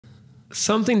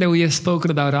something that we have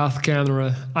spoken about off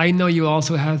camera. I know you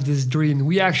also have this dream.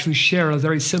 We actually share a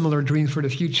very similar dream for the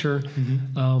future.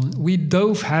 We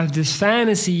both have this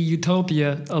fantasy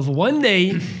utopia of one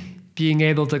day being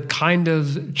able to kind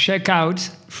of check out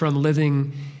from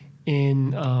living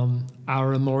in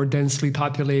our more densely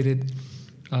populated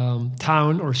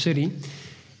town or city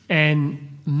and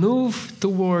move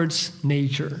towards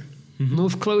nature,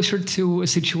 move closer to a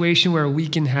situation where we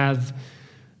can have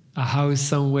a house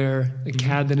somewhere, a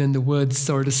cabin in the woods,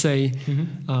 so to say,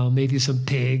 maybe some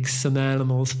pigs, some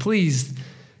animals. Please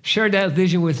share that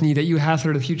vision with me that you have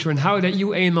for the future and how that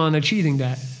you aim on achieving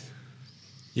that.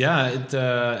 Yeah,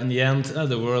 in the end,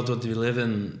 the world that we live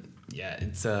in,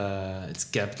 it's a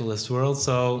capitalist world.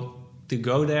 So to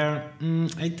go there,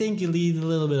 I think you need a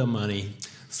little bit of money.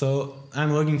 So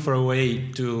I'm looking for a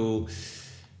way to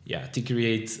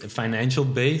create a financial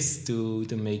base, to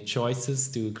make choices,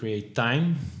 to create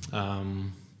time,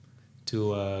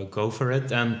 to go for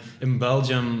it. And in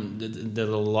Belgium, the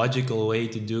logical way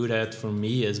to do that for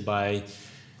me is by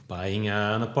buying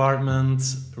an apartment,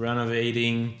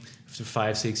 renovating, after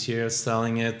 5-6 years,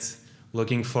 selling it,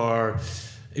 looking for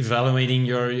evaluating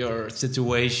your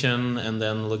situation, and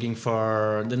then looking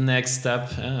for the next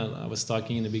step. I was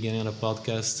talking in the beginning of the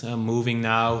podcast, moving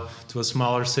now to a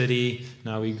smaller city.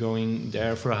 Now we're going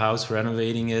there for a house,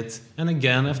 renovating it. And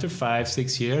again, after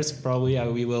 5-6 years, probably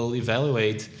we will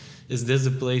evaluate, is this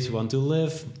the place we want to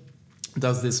live?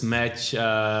 Does this match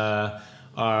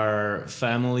our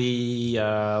family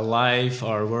life,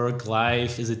 our work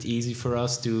life? Is it easy for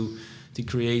us to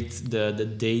create the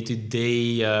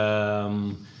day-to-day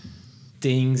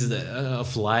things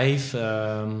of life?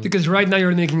 Because right now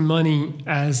you're making money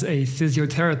as a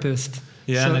physiotherapist.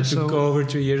 Yeah, and I took over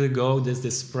 2 years ago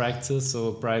this practice,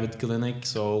 so private clinic.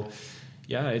 So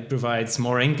yeah, it provides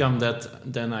more income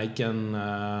than I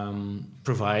can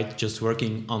provide just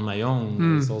working on my own.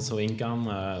 There's also income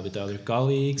with other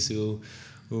colleagues who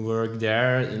work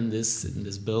there in this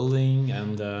building.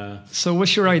 And so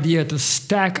what's your idea? To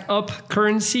stack up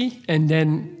currency and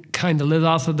then kind of live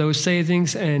off of those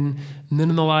savings and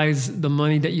minimize the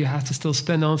money that you have to still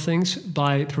spend on things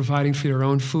by providing for your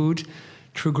own food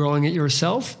through growing it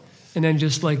yourself, and then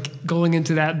just like going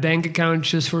into that bank account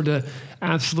just for the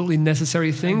absolutely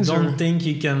necessary things? I don't think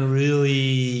you can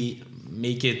really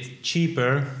make it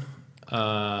cheaper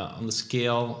on the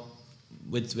scale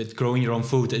with growing your own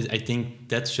food. I think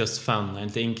that's just fun. I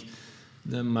think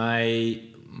my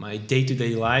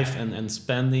day-to-day life and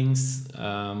spendings,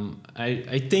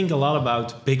 I think a lot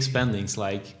about big spendings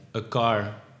like a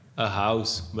car, a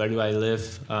house, where do I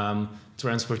live,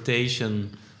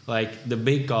 transportation, like the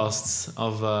big costs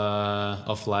of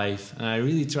life. And I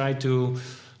really try to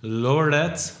lower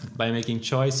that by making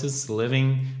choices,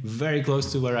 living very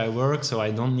close to where I work, so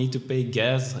I don't need to pay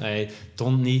gas, I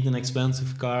don't need an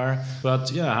expensive car.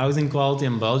 But yeah, housing quality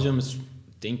in Belgium is, I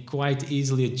think, quite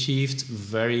easily achieved,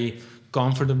 very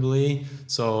comfortably.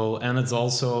 So, and it's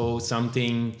also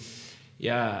something, it's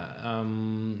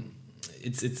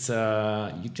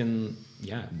you can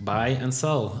buy and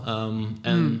sell,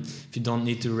 and if you don't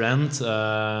need to rent,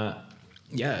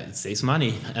 it saves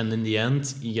money, and in the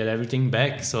end you get everything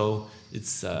back. So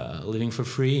it's living for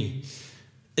free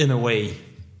in a way,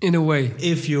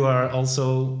 if you are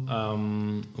also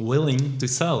willing to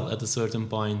sell at a certain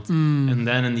point. And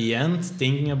then in the end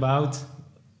thinking about,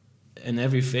 in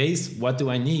every phase, what do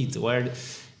I need, where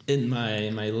in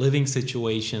my living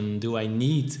situation do I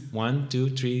need 1, 2,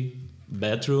 3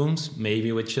 bedrooms,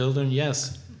 maybe with children,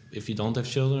 yes. If you don't have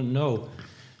children, no.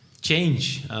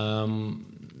 Change,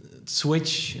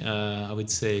 switch, I would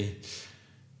say.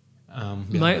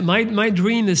 My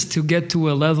dream is to get to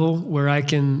a level where I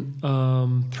can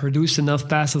produce enough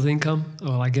passive income.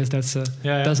 Well, I guess that's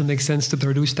doesn't make sense to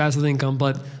produce passive income,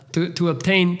 but to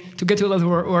get to a level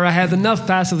where I have enough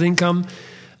passive income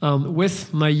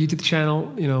with my YouTube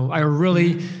channel. You know,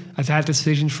 I've had this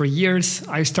vision for years.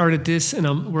 I started this and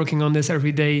I'm working on this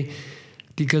every day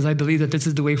because I believe that this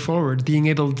is the way forward, being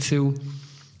able to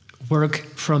work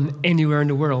from anywhere in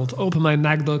the world, open my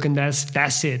MacBook, and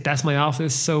that's it. That's my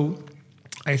office. So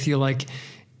I feel like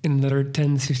in another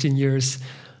 10, 15 years,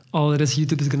 all of this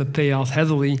YouTube is going to pay off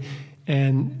heavily,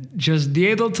 and just be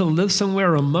able to live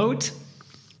somewhere remote,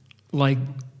 like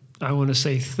I want to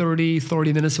say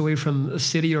 30 minutes away from a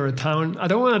city or a town. I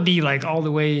don't want to be like all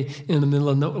the way in the middle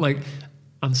of like,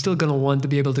 I'm still going to want to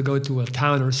be able to go to a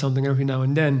town or something every now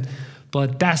and then.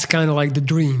 But that's kind of like the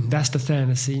dream. That's the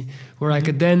fantasy, where I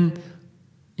could then,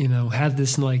 have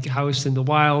this like house in the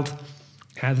wild,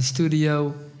 have a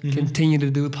studio, continue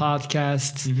to do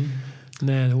podcasts,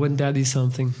 Man, wouldn't that be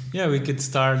something? Yeah, we could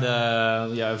start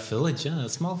a village, a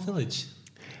small village.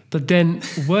 But then,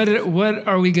 what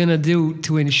are we gonna do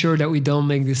to ensure that we don't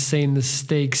make the same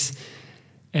mistakes,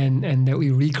 and that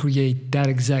we recreate that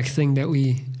exact thing that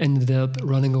we ended up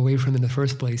running away from in the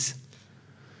first place?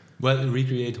 Well,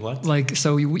 recreate what? Like,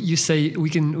 so you say we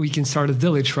can start a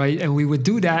village, right? And we would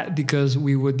do that because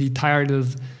we would be tired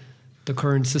of the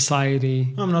current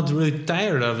society. I'm not really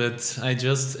tired of it. I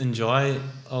just enjoy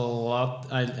a lot.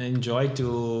 I enjoy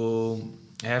to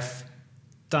have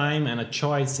time and a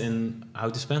choice in how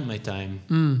to spend my time.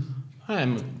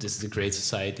 This is a great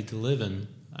society to live in.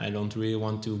 I don't really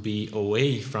want to be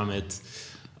away from it.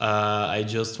 I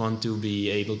just want to be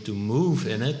able to move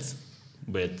in it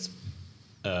with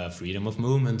freedom of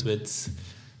movement, with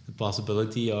the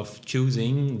possibility of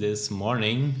choosing this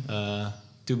morning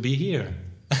to be here.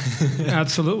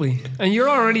 Absolutely. And you're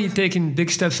already taking big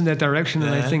steps in that direction,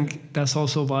 and I think that's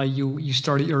also why you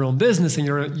started your own business, and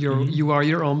you are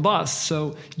your own boss.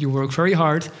 So you work very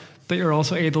hard, but you're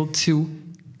also able to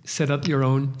set up your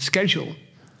own schedule.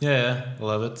 Yeah, I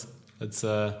love it. It's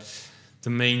the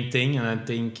main thing, and I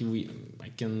think I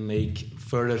can make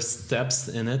further steps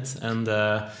in it, and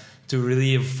to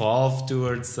really evolve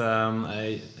towards.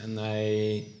 I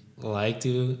like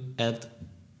to add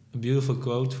a beautiful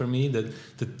quote for me, that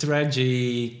the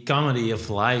tragic comedy of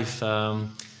life,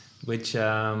 which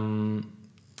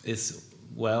is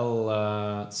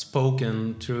well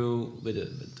spoken through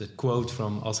with the quote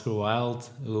from Oscar Wilde,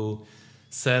 who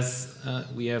says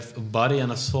we have a body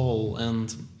and a soul,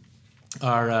 and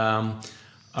our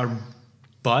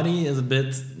body is a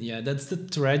bit, that's the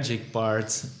tragic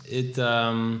part. It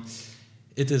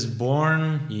is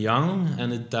born young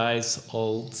and it dies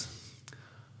old.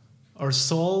 Our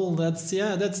soul, that's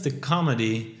the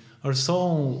comedy. Our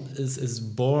soul is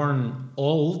born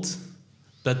old,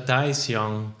 but dies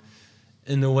young.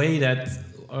 In the way that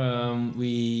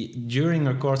we, during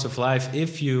our course of life,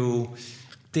 if you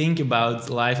think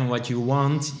about life and what you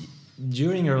want,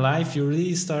 during your life you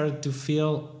really start to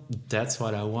feel, that's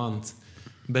what I want.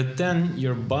 But then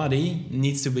your body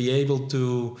needs to be able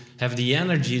to have the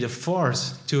energy, the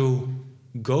force to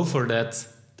go for that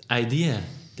idea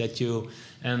that you...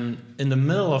 And in the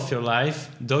middle of your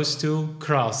life, those two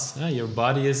cross. Your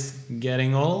body is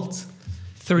getting old.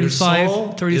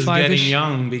 35 is getting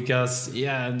young because,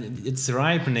 it's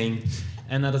ripening.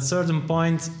 And at a certain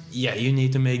point, you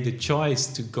need to make the choice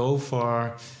to go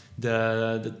for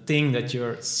the thing that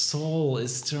your soul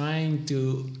is trying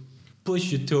to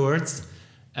push you towards.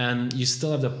 And you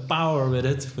still have the power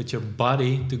with your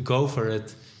body to go for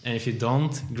it. And if you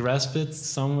don't grasp it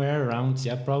somewhere around,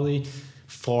 probably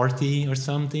 40 or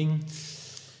something,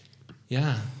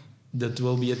 that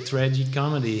will be a tragic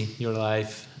comedy, your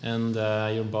life, and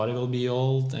your body will be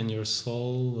old and your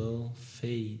soul will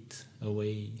fade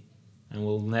away and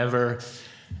will never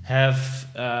have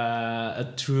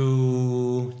a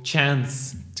true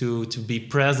chance to be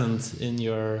present in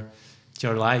your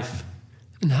life.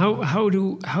 And how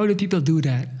do people do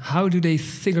that? How do they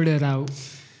figure that out?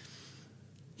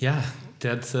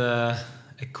 That's a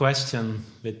question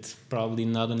with probably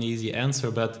not an easy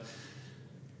answer, but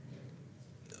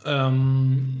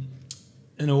in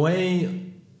a way,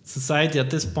 society at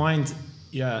this point,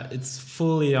 it's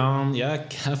fully on,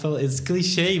 it's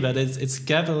cliche, but it's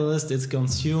capitalist, it's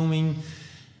consuming,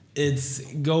 it's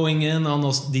going in on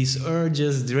these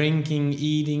urges, drinking,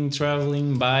 eating,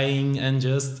 traveling, buying, and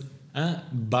just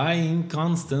buying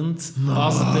constant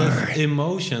positive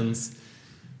emotions.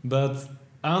 But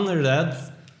under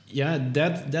that,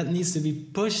 that needs to be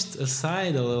pushed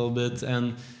aside a little bit,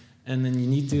 and then you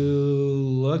need to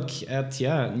look at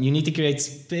you need to create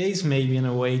space maybe in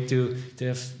a way to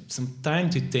have some time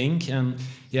to think. And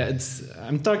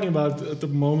I'm talking about at the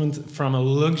moment from a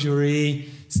luxury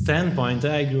standpoint.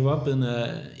 I grew up in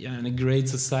a great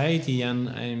society, and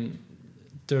I'm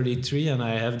 33 and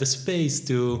I have the space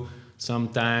to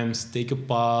sometimes take a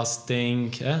pause,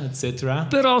 think, etc.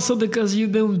 But also because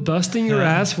you've been busting your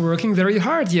ass, working very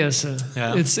hard, Jesse.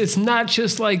 It's not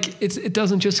just like, it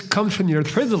doesn't just come from your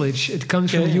privilege. It comes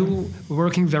from you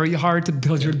working very hard to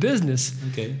build your business.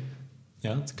 Okay.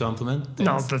 Yeah, it's a compliment. Thanks.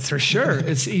 No, but for sure.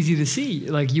 It's easy to see.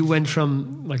 Like, you went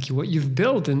from what you've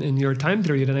built in your time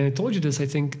period, and I told you this, I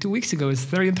think, 2 weeks ago. It's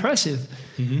very impressive.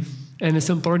 Mm-hmm. And it's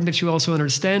important that you also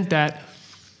understand that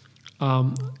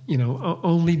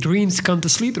only dreams come to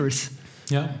sleepers.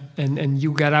 Yeah. And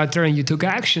you got out there and you took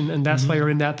action, and that's why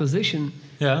you're in that position.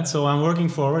 Yeah, so I'm working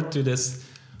forward to this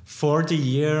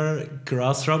 40-year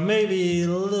crossroad, maybe a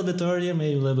little bit earlier,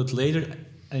 maybe a little bit later.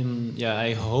 And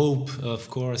I hope, of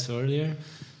course, earlier,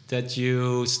 that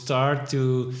you start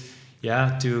to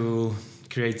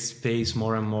create space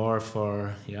more and more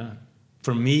for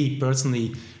me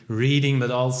personally, reading, but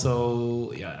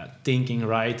also thinking,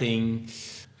 writing,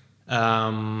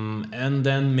 and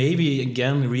then maybe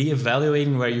again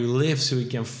reevaluating where you live, so you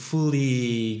can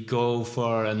fully go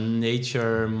for a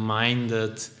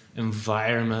nature-minded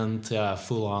environment,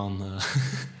 full on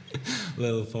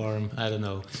little farm. I don't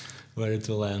know where it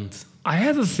will end. I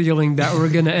have a feeling that we're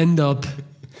going to end up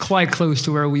quite close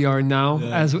to where we are now,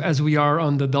 as we are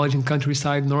on the Belgian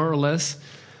countryside, more or less.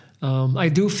 I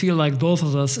do feel like both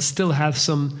of us still have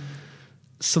some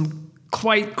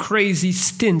quite crazy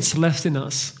stints left in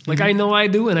us. Like, I know I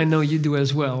do, and I know you do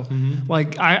as well.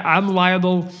 Like, I'm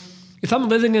liable. If I'm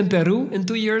living in Peru in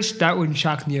 2 years, that wouldn't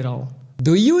shock me at all.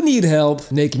 Do you need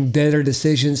help making better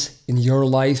decisions in your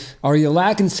life? Are you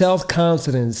lacking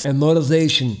self-confidence and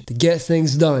motivation to get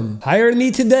things done? Hire me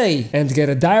today and get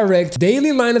a direct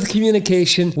daily line of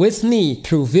communication with me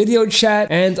through video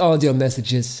chat and audio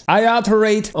messages. I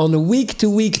operate on a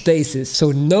week-to-week basis,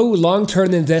 so no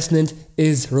long-term investment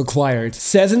is required.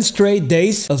 7 straight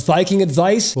days of Viking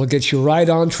advice will get you right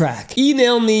on track.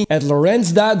 Email me at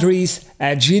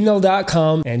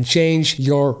lorenz.dries@gmail.com and change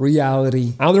your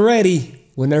reality. I'm ready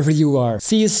whenever you are.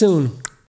 See you soon.